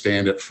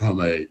understand it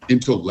from a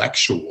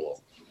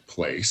intellectual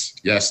place.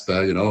 Yes,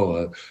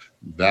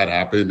 that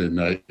happened,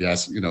 and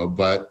yes,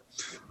 but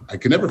I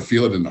could never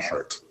feel it in the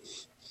heart.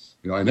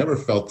 I never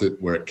felt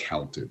it where it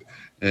counted.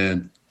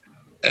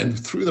 And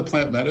through the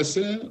plant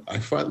medicine, I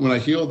find when I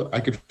healed, I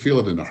could feel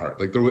it in the heart.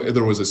 Like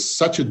there was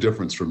such a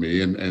difference for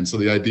me. And so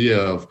the idea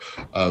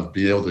of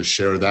being able to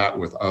share that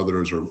with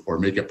others or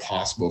make it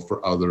possible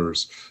for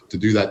others to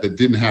do that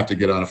didn't have to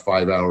get on a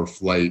 5-hour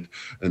flight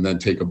and then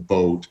take a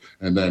boat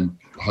and then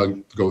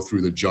go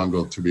through the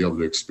jungle to be able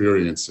to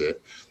experience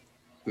it.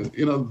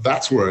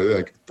 That's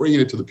where bringing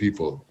it to the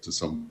people to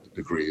some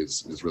degree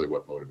is really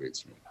what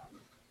motivates me.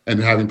 And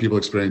having people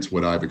experience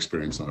what I've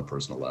experienced on a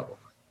personal level.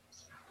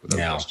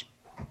 Yeah.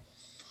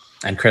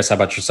 And Chris, how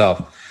about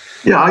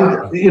yourself? Yeah,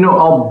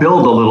 I'll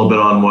build a little bit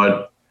on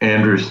what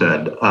Andrew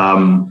said.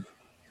 Andrew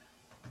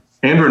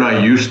and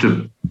I used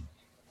to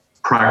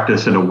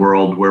practice in a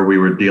world where we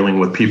were dealing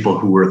with people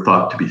who were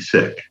thought to be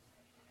sick.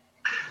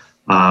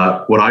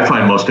 What I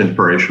find most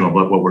inspirational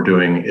about what we're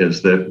doing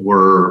is that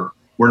we're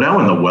now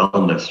in the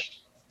wellness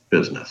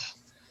business.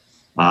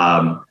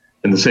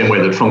 In the same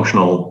way that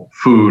functional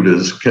food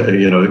is,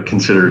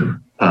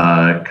 considered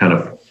kind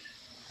of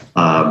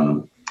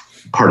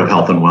part of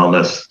health and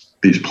wellness,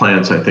 these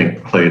plants, I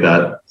think, play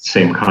that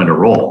same kind of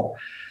role.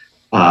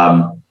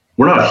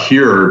 We're not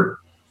here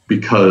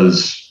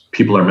because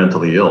people are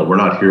mentally ill. We're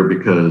not here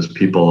because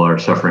people are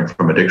suffering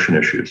from addiction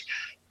issues.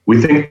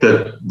 We think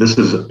that this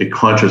is a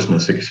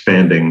consciousness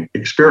expanding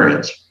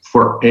experience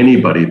for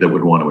anybody that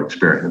would want to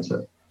experience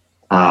it.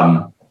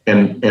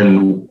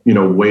 And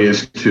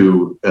ways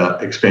to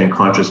expand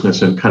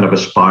consciousness and kind of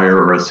aspire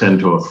or ascend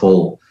to a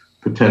full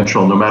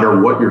potential, no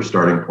matter what your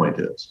starting point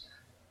is.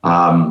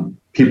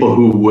 People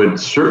who would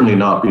certainly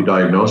not be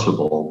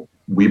diagnosable,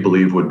 we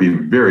believe, would be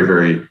very,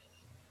 very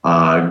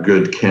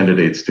good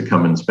candidates to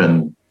come and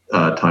spend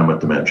time with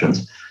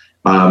Dimensions.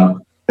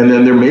 And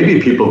then there may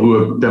be people who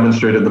have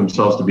demonstrated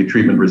themselves to be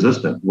treatment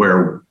resistant,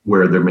 where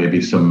there may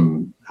be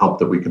some help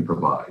that we can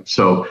provide.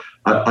 So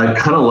I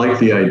kind of like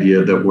the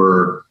idea that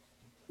we're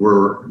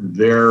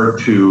there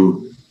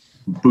to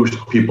boost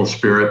people's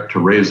spirit, to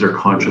raise their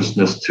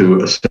consciousness, to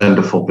ascend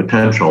to full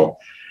potential.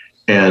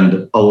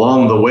 And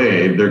along the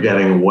way, they're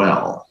getting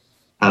well,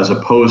 as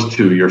opposed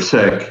to you're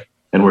sick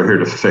and we're here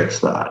to fix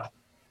that.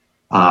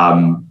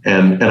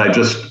 And I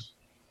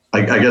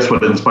guess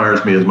what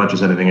inspires me as much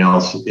as anything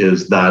else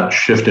is that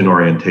shift in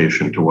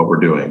orientation to what we're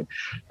doing.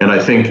 And I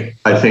think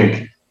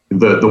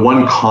the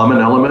one common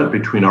element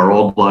between our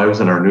old lives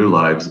and our new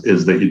lives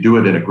is that you do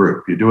it in a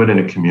group, you do it in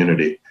a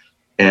community.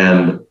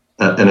 And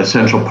an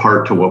essential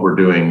part to what we're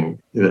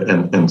doing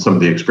and some of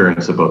the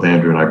experience that both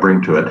Andrew and I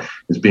bring to it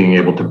is being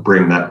able to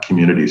bring that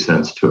community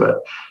sense to it.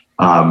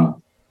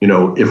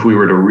 If we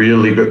were to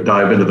really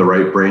dive into the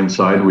right brain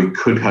side, we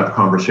could have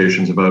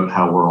conversations about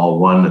how we're all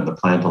one, and the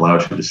plant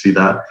allows you to see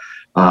that.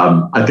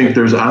 I think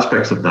there's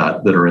aspects of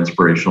that are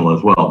inspirational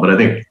as well. But I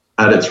think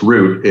at its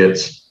root,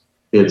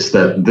 it's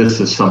that this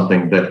is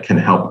something that can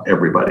help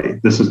everybody.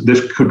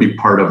 This could be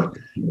part of,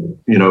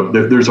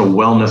 there's a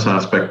wellness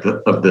aspect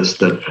of this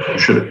that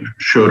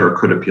should or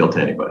could appeal to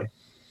anybody.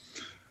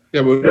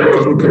 Yeah,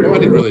 because we're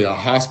combining really a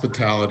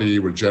hospitality,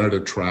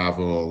 regenerative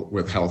travel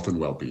with health and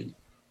well-being,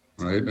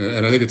 right?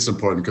 And I think it's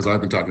important because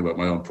I've been talking about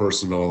my own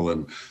personal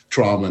and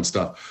trauma and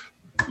stuff.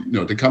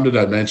 To come to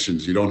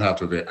Dimensions, you don't have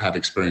to have had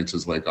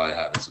experiences like I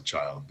had as a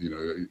child.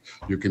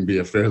 You can be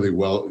a fairly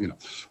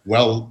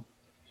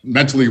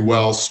mentally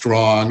well,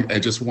 strong,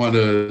 and just want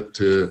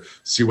to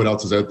see what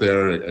else is out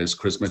there. As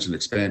Chris mentioned,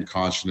 expand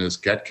consciousness,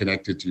 get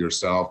connected to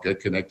yourself, get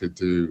connected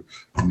to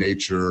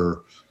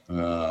nature,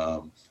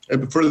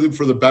 and for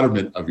the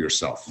betterment of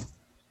yourself.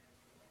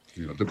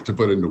 To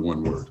put it into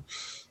one word,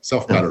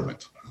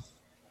 self-betterment.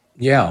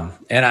 Yeah,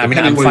 and I mean,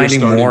 I'm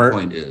finding more.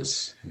 Point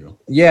is,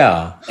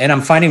 Yeah, and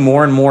I'm finding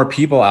more and more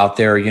people out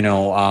there,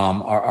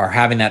 are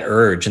having that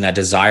urge and that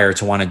desire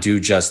to want to do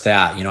just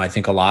that. I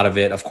think a lot of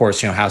it, of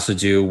course, has to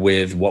do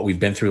with what we've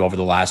been through over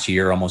the last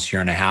year, almost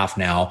year and a half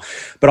now.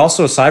 But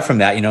also aside from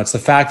that, it's the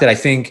fact that I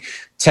think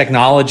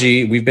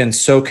technology, we've been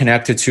so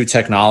connected to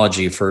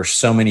technology for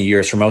so many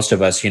years, for most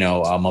of us,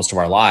 most of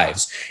our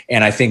lives.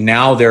 And I think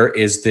now there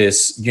is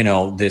this,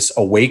 this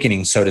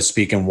awakening, so to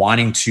speak, and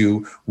wanting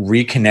to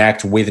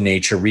reconnect with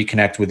nature,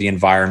 reconnect with the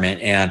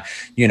environment and,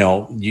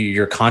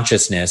 your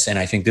consciousness. And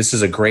I think this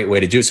is a great way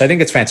to do it. So I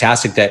think it's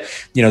fantastic that,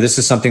 this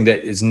is something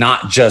that is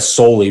not just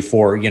solely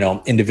for,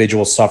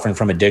 individuals suffering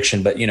from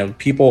addiction, but,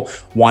 people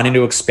wanting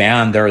to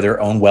expand their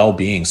own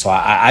well-being. So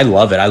I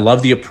love it. I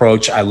love the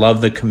approach. I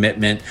love the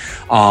commitment.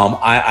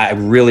 I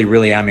really,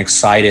 really am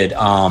excited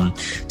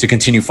to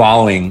continue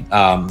following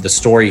the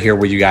story here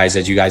with you guys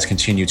as you guys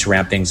continue to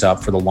ramp things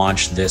up for the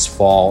launch this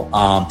fall.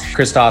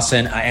 Chris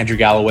Dawson, Andrew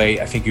Galloway,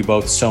 I thank you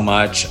both so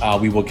much.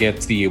 We will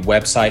get the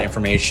website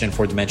information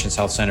for Dimensions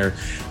Health Center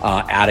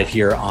added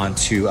here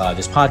onto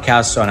this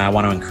podcast. So, and I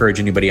want to encourage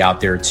anybody out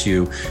there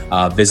to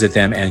visit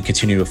them and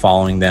continue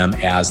following them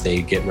as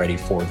they get ready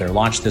for their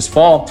launch this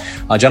fall.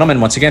 Gentlemen,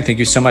 once again, thank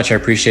you so much. I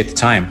appreciate the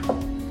time.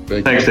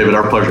 Thanks, David.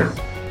 Our pleasure.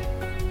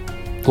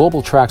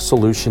 Global Track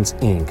Solutions,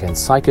 Inc. and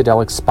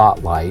Psychedelic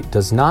Spotlight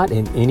does not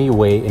in any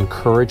way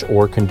encourage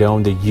or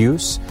condone the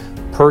use,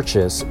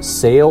 purchase,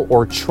 sale,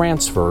 or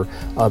transfer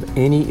of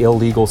any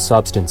illegal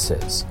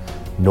substances,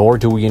 nor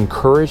do we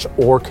encourage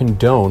or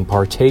condone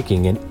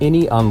partaking in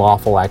any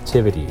unlawful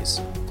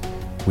activities.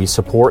 We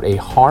support a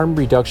harm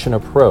reduction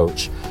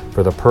approach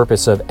for the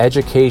purpose of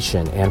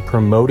education and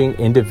promoting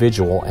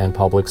individual and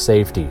public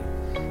safety.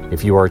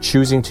 If you are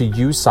choosing to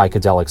use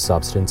psychedelic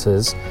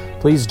substances,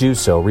 please do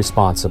so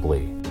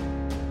responsibly.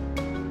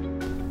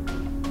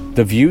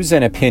 The views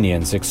and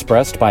opinions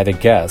expressed by the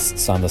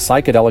guests on the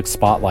Psychedelic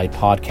Spotlight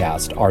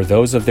podcast are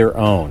those of their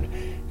own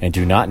and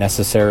do not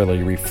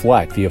necessarily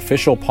reflect the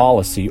official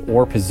policy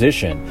or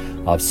position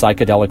of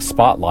Psychedelic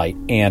Spotlight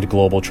and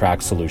Global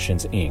Track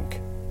Solutions, Inc.